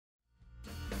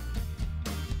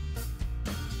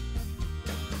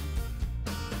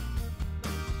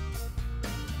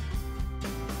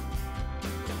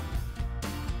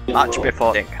Match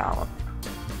before didn't count.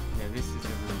 Yeah, this is a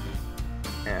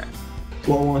really Yeah.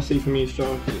 What I want to see from you,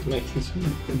 striker, is making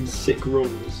some sick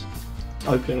runs,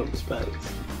 opening up the space.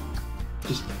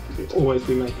 Just always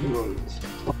be making runs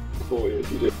for you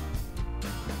if you do.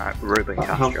 Alright, Ruben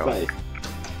Have Castro. faith.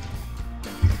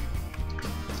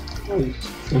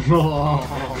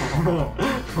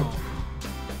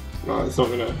 Right, it's not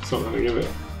gonna give it.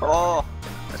 Oh!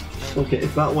 Okay,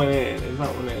 if that went in,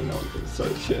 that would be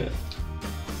so shit.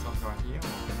 stuff right here.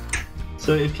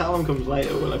 So if Callum comes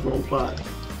later, will everyone play?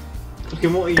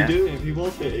 Fucking what are you doing? If he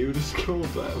was here, he would have scored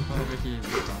them. Over here.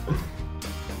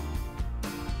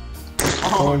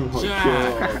 Oh my Jack.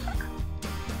 god.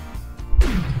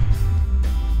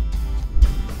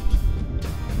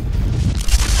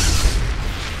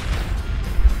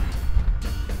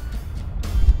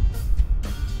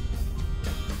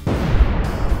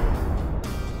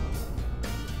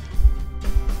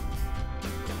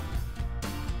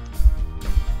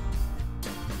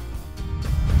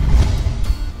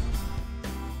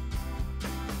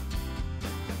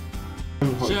 Oh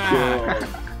my Jack. god.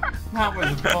 That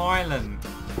was violent.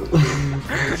 No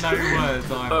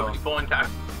words either. Perfectly fine, Cat.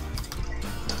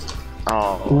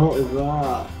 Oh. What is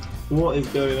that? What is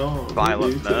going on?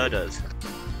 Violent murders.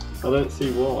 I don't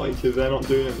see why, because they're not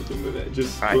doing anything with it.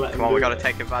 Just Right, let come them on, we do gotta it.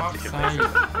 take advantage of Fuck's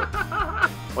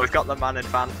this. sake. We've got the man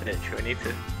advantage, we need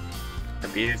to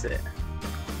abuse it.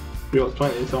 You got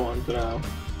plenty of time for now.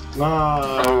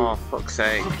 No! Oh, fuck's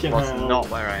sake. Fucking That's hell. not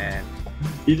where I am.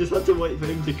 You just had to wait for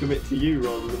him to commit to you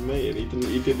rather than me, and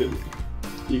he didn't.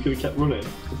 You could have kept running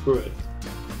for it.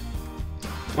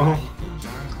 Oh,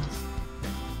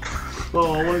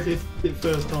 oh, I wanted to hit it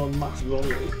first time, massive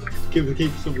volley. Give the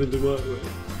keeper something to work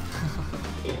with.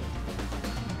 Yeah.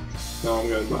 No, I'm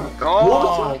going back. Oh,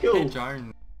 What a Pit tackle!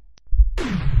 Jones.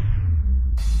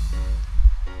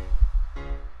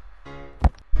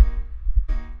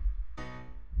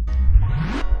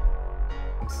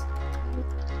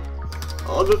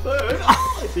 Oh, the third!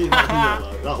 I see that's a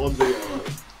yellow. That one's a yellow.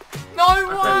 No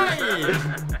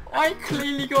way! I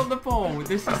clearly got the ball.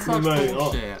 This is such Mate,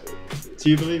 bullshit. Do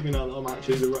you believe me now that I'm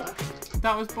actually the ref?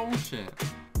 That was bullshit.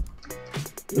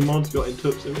 The mod's got in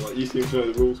touch and like, you seem to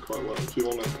know the rules quite well. Do you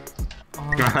want to?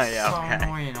 Oh, that's Yeah, so okay.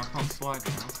 annoying. I can't slide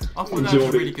now. I thought Do that you was a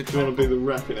want to really be? good Do you want to be tackle. the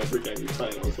ref in every game you play?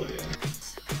 And I was like, yeah.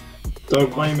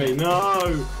 Don't blame me.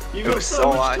 No, you got was so so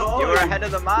much high. time. You were ahead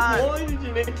of the man. Why did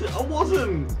you need to? I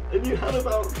wasn't. And you had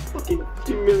about fucking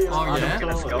 2 million. Oh hours yeah? of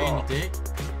gonna time. score. Being a dick.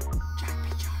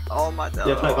 Oh my god.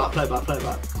 Yeah, play back, play back, play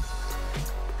back.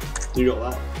 You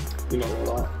got that? You know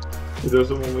all that. Is there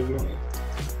someone with me?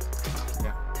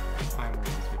 Yeah. I'm always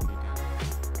with you,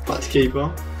 Dan. Back to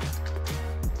keeper.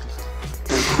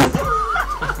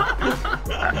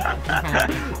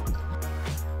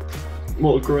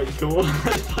 What a great call. I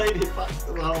played it back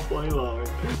to the halfway line.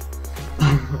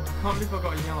 Can't believe I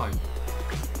got a yellow.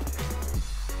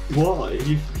 Why?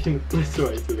 You fucking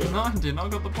obliterated it. No, I didn't. I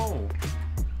got the ball.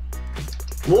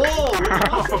 Whoa!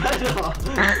 That's better!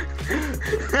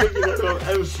 That's what I've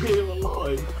ever seen him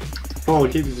alive. Oh,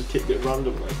 the keeper just kicked it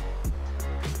randomly.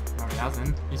 No, he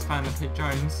hasn't. He's found the Pit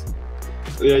Jones.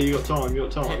 Yeah, you got time, you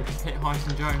got time. Hit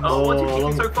Hyson Jones. Oh, why did you Oh, kick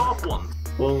long- it so far for one?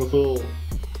 Along the ball.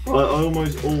 I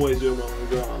almost always do them on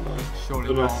the ground though. Surely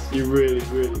Unless not. you really,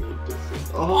 really need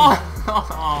distance. Oh!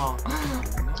 Oh,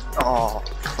 Oh,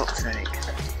 fuck's sake.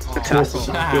 oh, Good What's tackle. the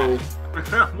Jack, tackle?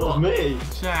 That was What? me!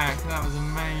 Jack, that was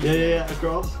amazing. Yeah,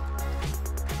 across.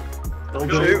 That'll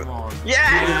do. Shoot. Come on.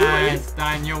 Yeah! Yes,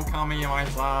 Daniel, come here, my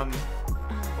son.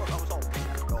 Well, that was all me,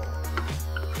 goal.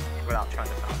 Without trying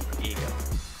to sound ego.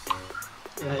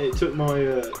 Yeah, it took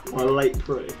my my late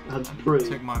pre. I had to pre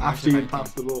Took my after you motivating.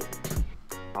 passed the ball.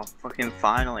 Oh, fucking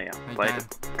finally, I Hey, played Dan,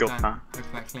 a good Dan, man. look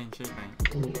at that clean sheet,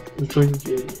 mate. The clean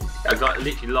sheet. I got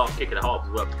literally last kick and a half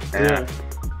as well. Yeah.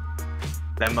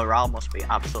 Their morale must be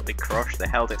absolutely crushed. They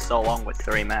held it so long with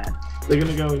 3 men. They're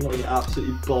gonna go and like get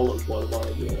absolutely bollocks by the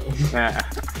manager. Yeah.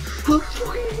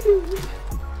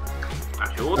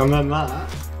 That's yours. And then that,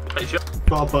 That's yours.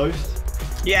 far post.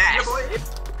 Yes! Yeah, boy.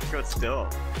 Good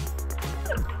stuff.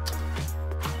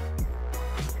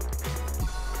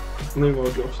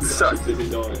 Meanwhile, Josh is Such- actually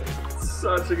busy dying.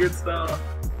 Such a good start.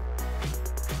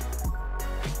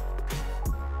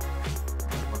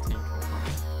 My team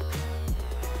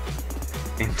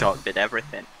called Dog did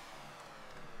everything.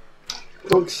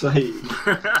 Fuck's sake.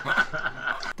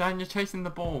 Dan, you're chasing the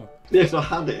ball. Yes, I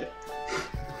had it.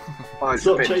 Oh, it's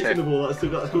Stop chasing the ball, that's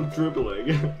called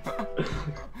dribbling.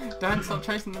 Dan, stop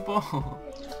chasing the ball.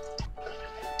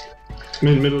 I'm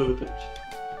in the middle of the pitch.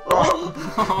 Oh!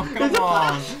 Oh, There's come a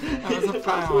on. pass! That was There's a a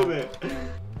pass foul. with it.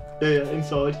 Yeah,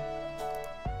 inside.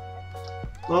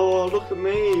 Oh, look at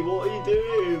me! What are you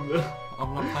doing?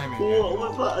 I'm not playing with you. What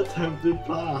was that attempted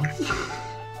pass?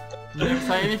 You didn't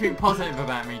say anything positive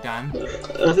about me, Dan.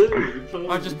 I didn't.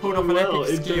 I just pulled off an epic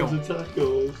in skill. terms of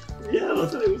tackles. Yeah, I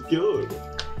said it was good.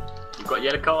 You've got a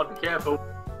yellow card, be careful.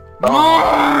 No!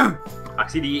 I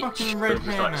see the itch. Fucking red Just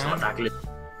hair, like, just man. like tackling.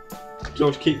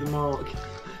 George, keep the mark.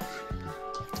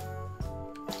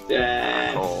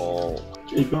 Yes. Oh.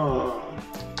 Keep on.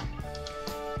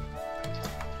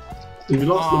 You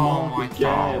lost the Oh mark my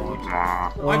again.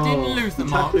 God. I didn't lose the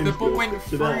mark, the ball went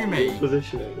through me.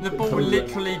 Positioning. The ball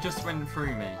literally just went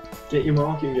through me. Get your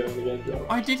marking going again, Joe.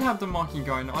 I did have the marking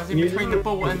going. I was in You between the should-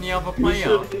 ball and the other You player,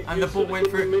 should- and you the ball should went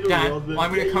have through. in the middle Dad, rather than I'm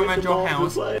gonna get come with around the your mark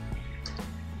house. play.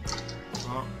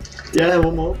 Oh, Yeah,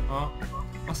 one more. oh.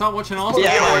 I start watching Arsenal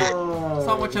Yeah. play. Oh.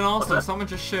 Start watching Arsenal. Someone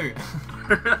just shoot.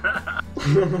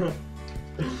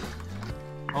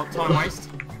 Oh, time waste.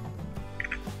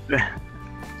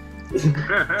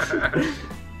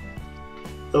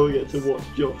 So we get to watch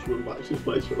Josh run back to his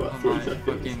place for about I'm 3 like seconds.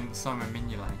 fucking Simon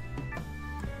Mignolet.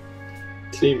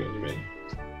 Seaman, you mean?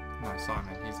 No,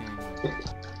 Simon. He's in England.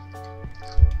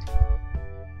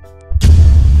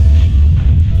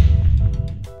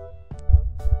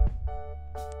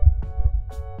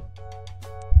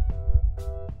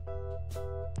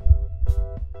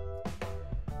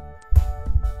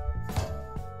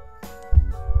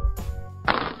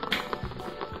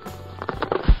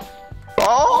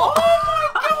 Oh!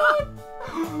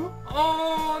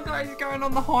 Oh, that is going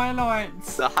on the highlights.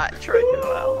 It's a hat trick as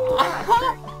well.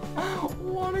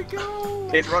 What a goal!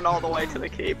 He's run all the way to the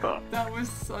keeper. That was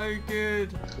so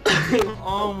good.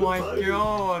 Oh my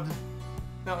god.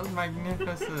 That was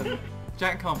magnificent.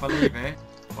 Jack can't believe it,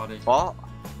 buddy. What?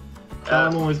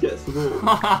 Callum always gets the ball,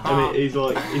 and he's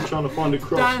trying to find a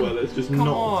cross Dan, where there's just come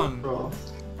not on. a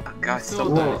cross. That guy's saw so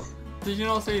that. good. Did you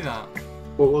not see that?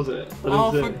 What was it? I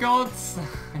Oh, didn't for see God's sake.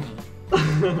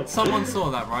 it. Someone saw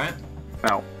that, right?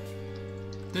 No.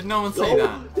 Did no one see Oh,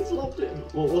 that? he's lobbed it.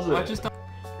 What was it? I just don't...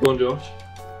 Go on, Josh.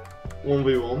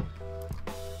 1v1.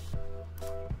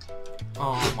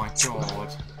 Oh my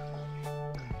god.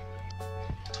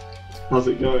 How's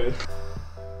it going?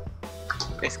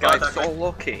 This guy's so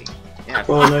lucky. Yeah.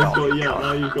 Oh, now fuck you've got a yellow.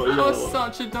 Now you've got a That was yellow.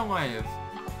 such a dive.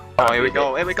 Oh, here we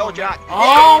go. Here we go, Jack.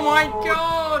 Oh my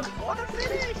god! What a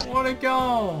finish! What a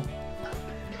goal!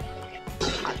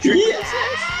 Yes!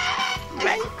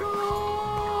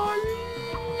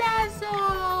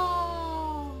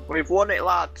 Golazo! We've won it,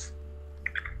 lads.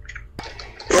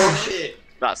 Oh shit!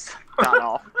 That's done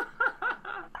off.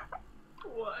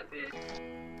 What a dick.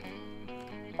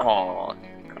 Oh,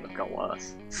 could have got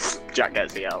worse. Jack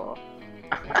gets the yellow.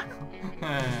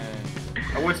 Hey.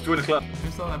 I want to join the club.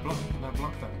 Who saw that block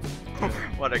though?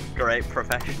 What a great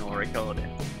professional recording.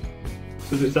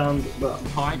 Does it sound that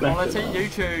High better quality now?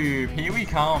 YouTube, here we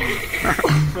come.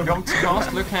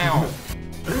 Youngcast, look out.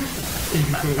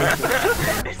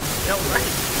 It's still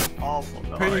like awful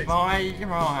Pretty noise. boy,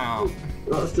 you're out.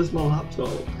 That's just my laptop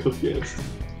cooking.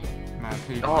 Man,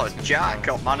 Pretty Oh, Boy's gonna Jack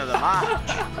go. got man of the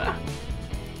match.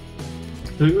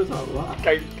 Who was that?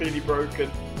 Game's clearly broken.